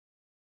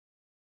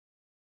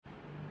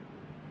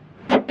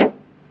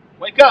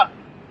Wake up.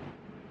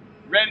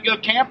 Ready to go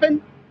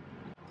camping?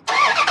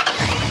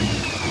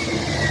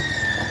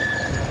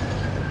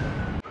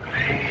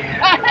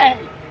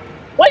 Hey!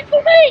 Wait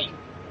for me!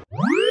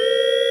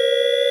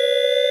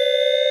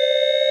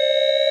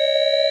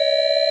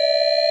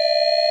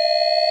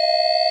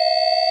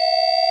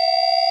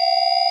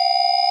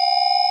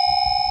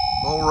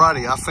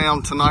 Alrighty, I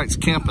found tonight's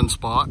camping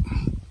spot.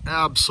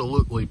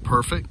 Absolutely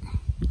perfect.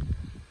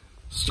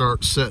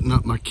 Start setting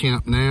up my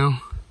camp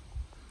now.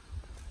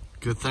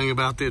 Good thing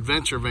about the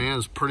adventure van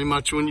is pretty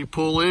much when you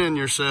pull in,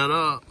 you're set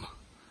up.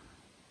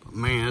 But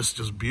man, it's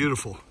just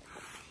beautiful.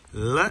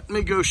 Let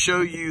me go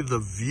show you the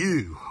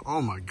view.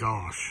 Oh my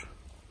gosh.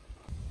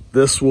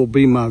 This will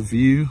be my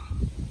view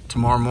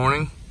tomorrow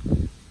morning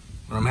when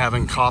I'm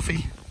having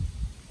coffee.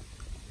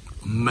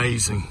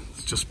 Amazing.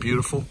 It's just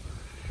beautiful.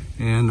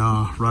 And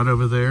right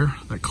over there,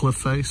 that cliff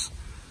face,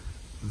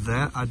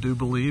 that I do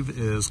believe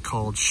is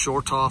called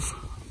Shortoff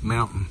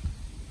Mountain.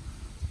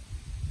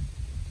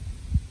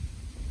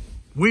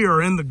 We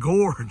are in the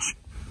gorge.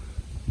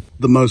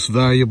 The most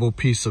valuable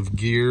piece of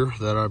gear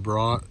that I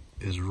brought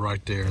is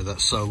right there,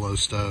 that solo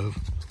stove.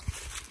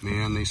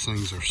 Man, these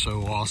things are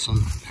so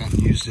awesome.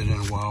 Haven't used it in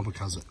a while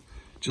because it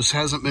just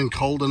hasn't been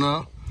cold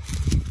enough.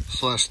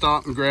 So I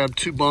stopped and grabbed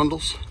 2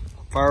 bundles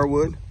of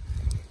firewood.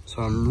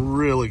 So I'm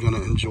really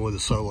gonna enjoy the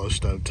solo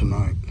stove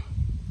tonight.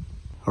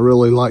 I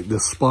really like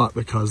this spot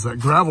because that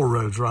gravel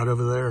road's right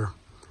over there.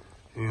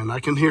 And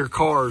I can hear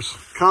cars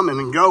coming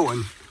and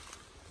going,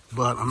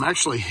 but I'm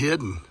actually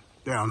hidden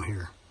down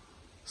here.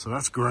 So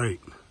that's great.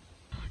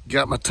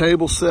 Got my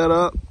table set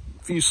up,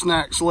 a few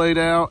snacks laid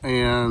out,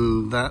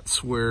 and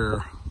that's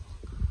where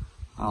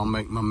I'll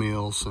make my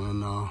meals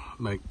and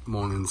make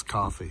morning's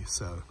coffee.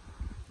 So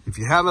if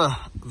you have a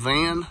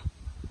van,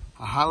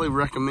 I highly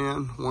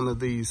recommend one of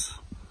these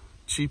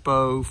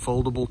cheapo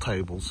foldable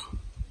tables.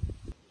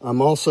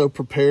 I'm also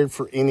prepared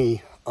for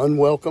any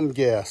unwelcome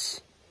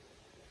guests.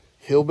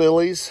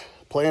 Hillbillies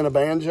playing a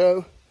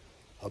banjo,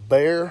 a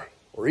bear,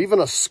 or even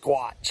a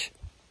squatch.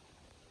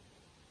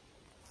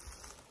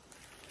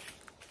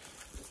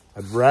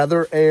 I'd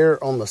rather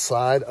err on the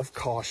side of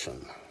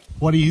caution.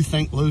 What do you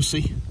think,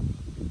 Lucy?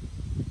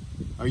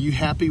 Are you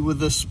happy with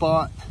this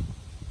spot?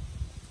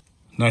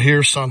 Now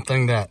here's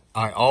something that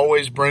I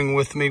always bring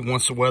with me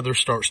once the weather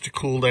starts to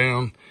cool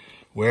down.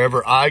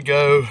 Wherever I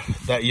go,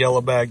 that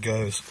yellow bag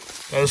goes.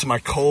 That is my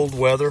cold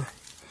weather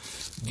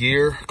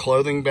gear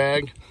clothing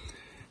bag.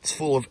 It's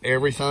full of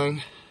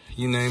everything,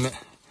 you name it.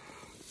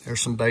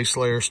 There's some base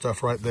layer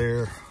stuff right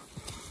there.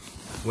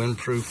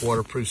 Windproof,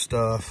 waterproof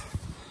stuff.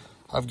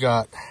 I've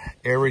got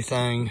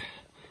everything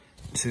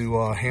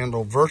to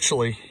handle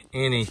virtually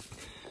any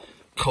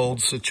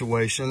cold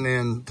situation.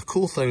 And the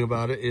cool thing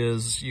about it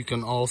is you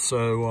can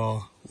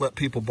also let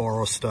people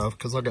borrow stuff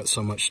because I got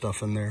so much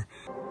stuff in there.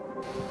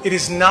 It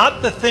is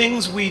not the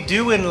things we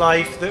do in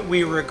life that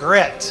we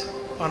regret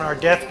on our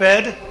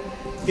deathbed.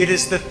 It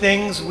is the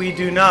things we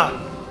do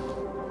not.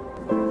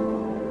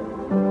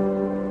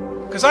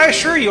 Because I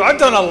assure you, I've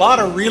done a lot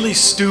of really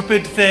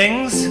stupid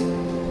things,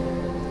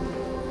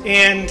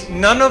 and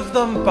none of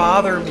them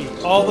bother me.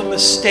 All the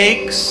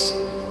mistakes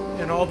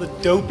and all the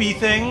dopey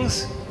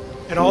things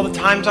and all the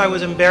times I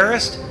was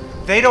embarrassed,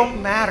 they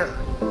don't matter.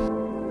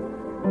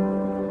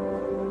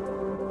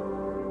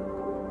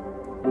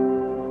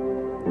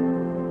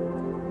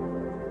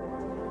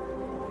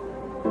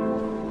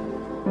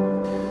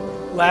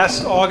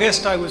 Last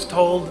August, I was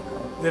told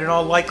that in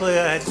all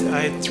likelihood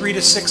I had 3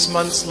 to 6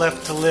 months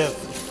left to live.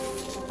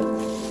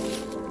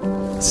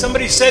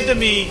 Somebody said to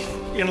me,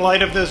 in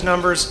light of those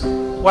numbers,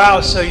 wow,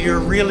 so you're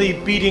really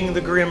beating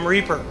the Grim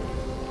Reaper.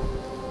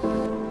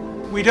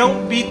 We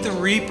don't beat the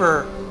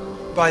Reaper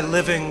by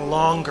living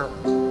longer.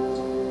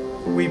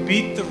 We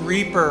beat the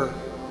Reaper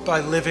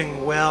by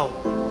living well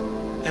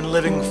and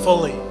living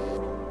fully.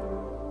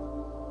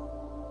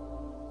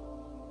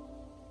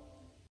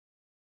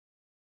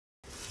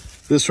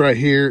 This right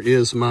here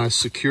is my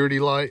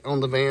security light on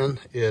the van.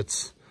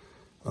 It's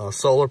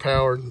solar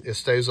powered. It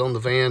stays on the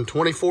van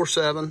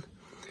 24/7,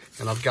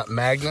 and I've got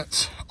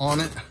magnets on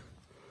it.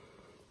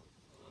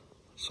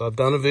 So I've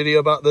done a video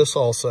about this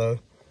also.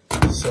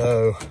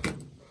 So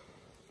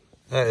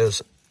that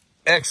is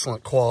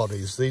excellent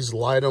qualities. These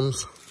light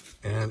 'ems,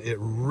 and it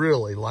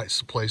really lights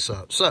the place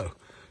up. So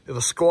if a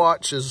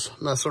squatch is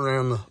messing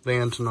around the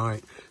van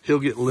tonight, he'll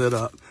get lit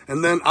up,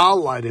 and then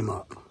I'll light him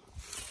up.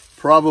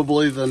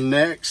 Probably the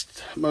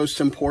next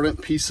most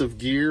important piece of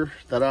gear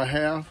that I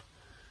have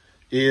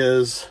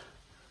is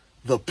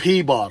the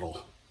pee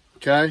bottle,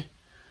 okay?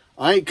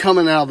 I ain't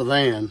coming out of the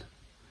van,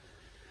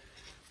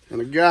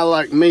 and a guy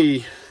like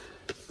me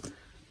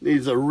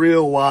needs a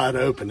real wide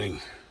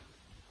opening.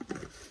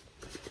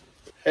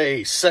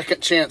 Hey,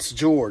 second chance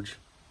George,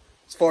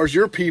 as far as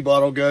your pee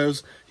bottle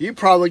goes, you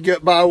probably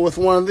get by with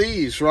one of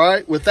these,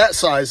 right? With that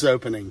size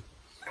opening.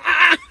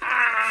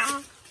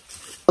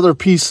 Another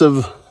piece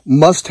of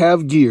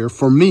must-have gear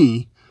for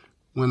me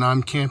when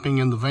I'm camping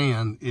in the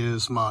van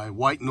is my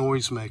white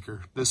noise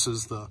maker. This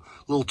is the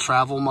little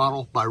travel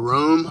model by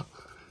Rome,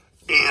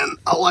 and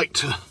I like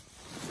to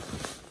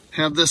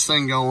have this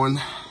thing going.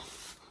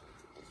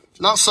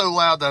 Not so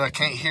loud that I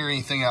can't hear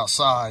anything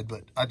outside,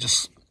 but I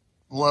just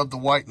love the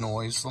white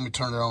noise. Let me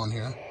turn it on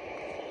here.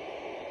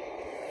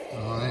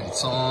 All right,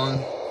 it's on.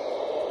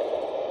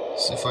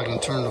 See if I can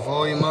turn the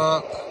volume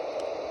up.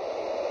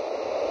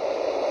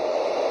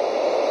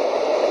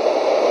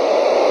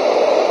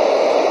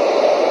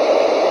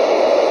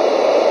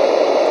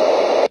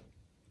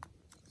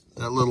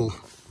 That little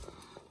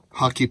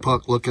hockey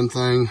puck looking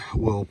thing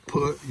will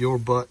put your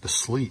butt to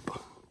sleep.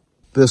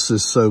 This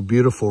is so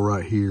beautiful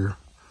right here.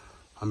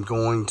 I'm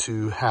going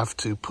to have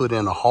to put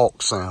in a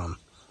hawk sound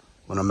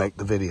when I make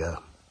the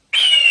video.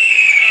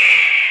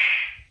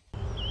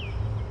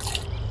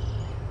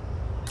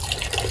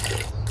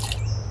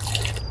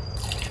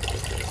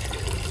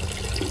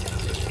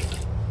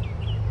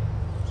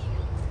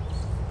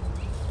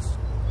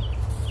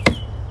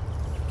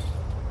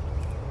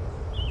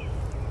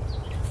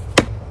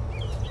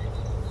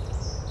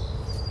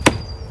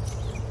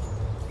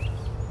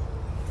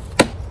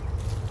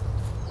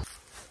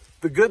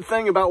 The good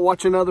thing about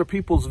watching other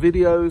people's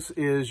videos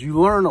is you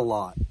learn a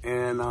lot,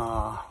 and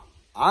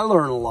I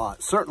learn a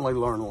lot, certainly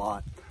learn a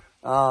lot.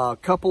 A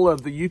couple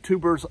of the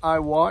YouTubers I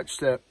watch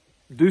that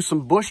do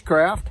some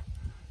bushcraft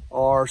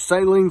are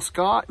Saline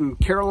Scott and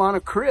Carolina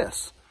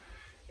Chris.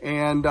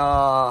 And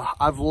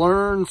I've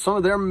learned some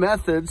of their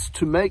methods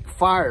to make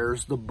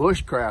fires the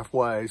bushcraft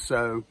way.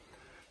 So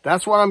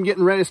that's what I'm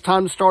getting ready. It's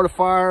time to start a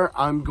fire.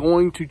 I'm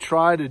going to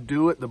try to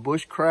do it the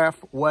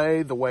bushcraft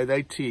way, the way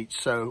they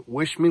teach. So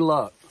wish me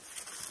luck.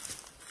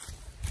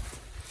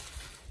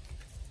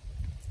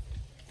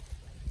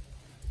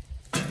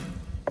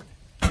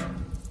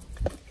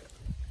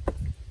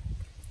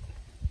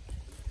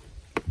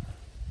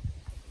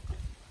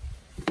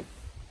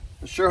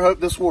 I sure hope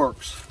this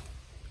works.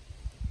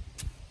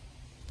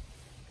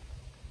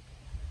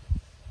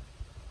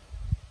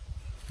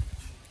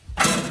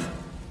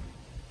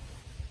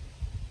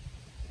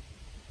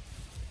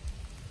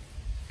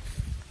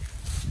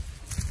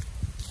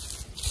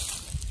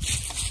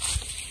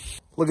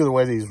 Look at the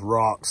way these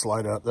rocks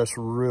light up. That's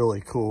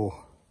really cool.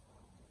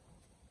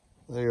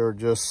 They are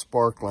just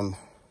sparkling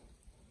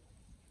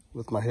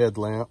with my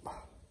headlamp.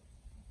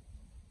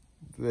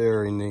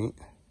 Very neat.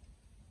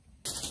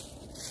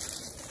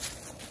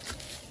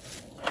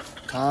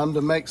 Time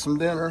to make some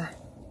dinner.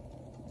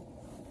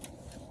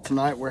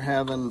 Tonight we're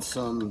having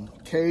some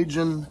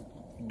Cajun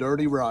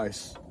dirty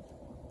rice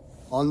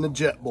on the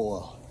jet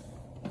boil.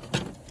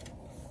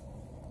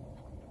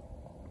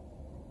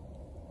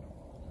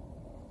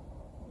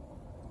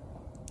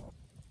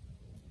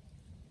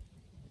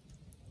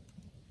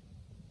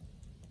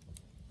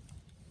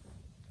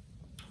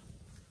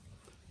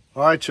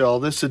 All right, y'all,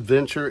 this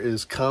adventure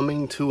is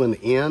coming to an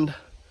end.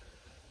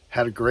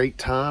 Had a great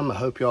time. I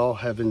hope y'all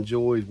have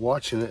enjoyed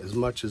watching it as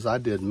much as I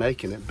did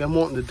making it. Been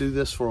wanting to do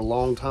this for a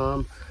long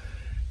time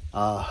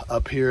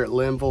up here at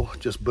Linville,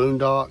 just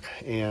boondock.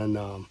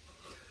 And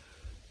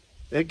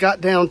it got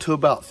down to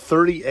about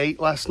 38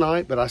 last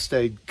night, but I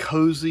stayed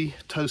cozy,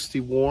 toasty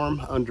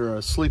warm under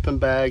a sleeping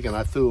bag, and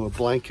I threw a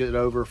blanket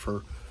over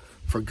for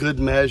good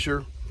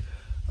measure.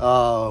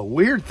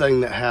 Weird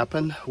thing that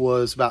happened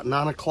was about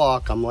 9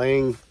 o'clock, I'm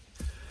laying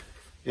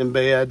in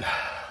bed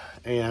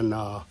and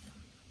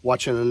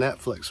watching a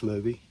Netflix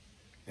movie,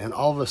 and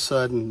all of a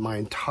sudden my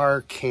entire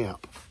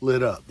camp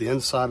lit up. The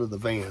inside of the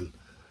van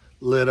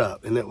lit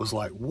up, and it was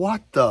like,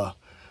 what the,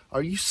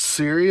 are you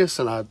serious?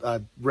 And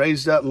I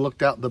raised up and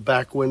looked out the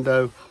back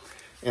window,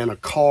 and a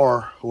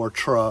car or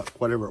truck,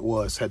 whatever it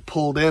was, had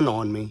pulled in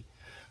on me.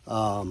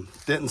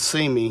 Didn't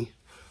see me.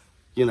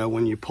 You know,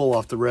 when you pull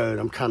off the road,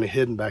 I'm kind of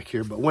hidden back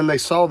here, but when they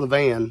saw the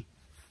van,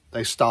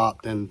 they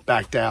stopped and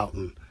backed out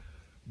and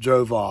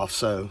drove off.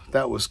 So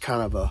that was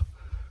kind of a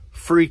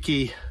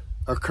freaky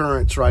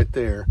occurrence right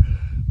there.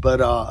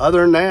 But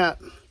other than that,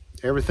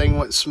 everything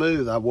went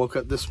smooth. I woke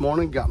up this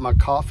morning, got my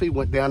coffee,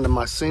 went down to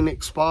my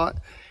scenic spot,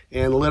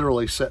 and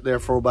literally sat there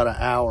for about an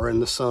hour in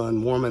the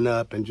sun, warming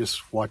up and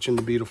just watching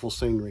the beautiful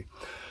scenery.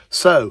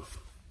 So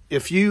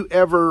if you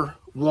ever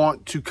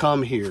want to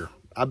come here,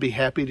 I'd be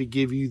happy to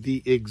give you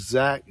the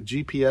exact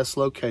GPS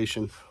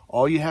location.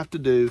 All you have to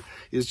do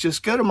is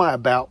just go to my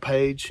About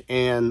page,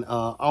 and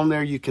on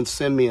there you can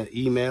send me an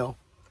email.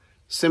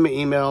 Send me an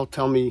email,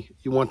 tell me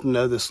you want to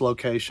know this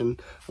location.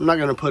 I'm not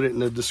going to put it in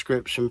the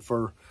description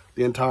for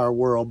the entire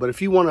world, but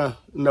if you want to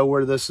know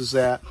where this is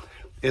at,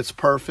 it's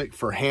perfect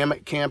for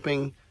hammock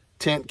camping,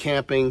 tent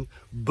camping,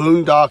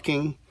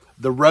 boondocking.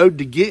 The road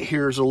to get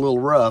here is a little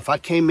rough. I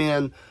came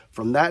in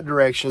from that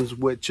direction,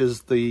 which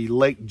is the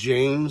Lake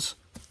James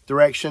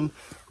direction.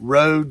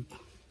 Road,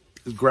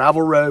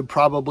 gravel road,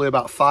 probably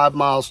about 5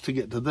 miles to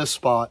get to this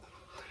spot.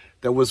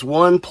 There was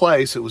one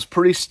place, it was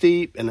pretty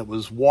steep and it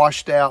was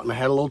washed out, and I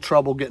had a little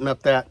trouble getting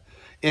up that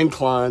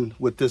incline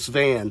with this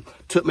van.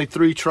 Took me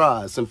 3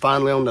 tries, and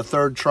finally on the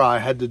 3rd try I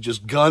had to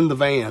just gun the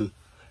van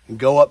and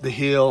go up the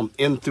hill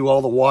in through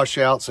all the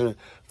washouts, and it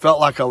felt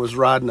like I was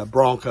riding a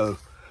Bronco,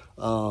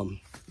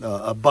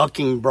 a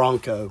bucking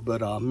Bronco,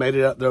 but made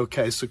it up there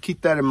okay. So keep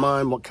that in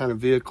mind, what kind of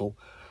vehicle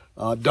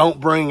Don't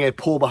bring a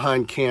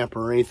pull-behind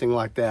camper or anything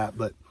like that,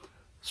 but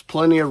there's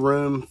plenty of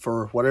room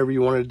for whatever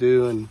you want to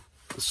do, and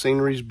the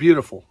scenery is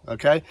beautiful,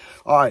 okay?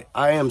 All right,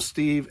 I am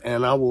Steve,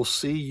 and I will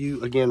see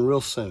you again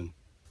real soon.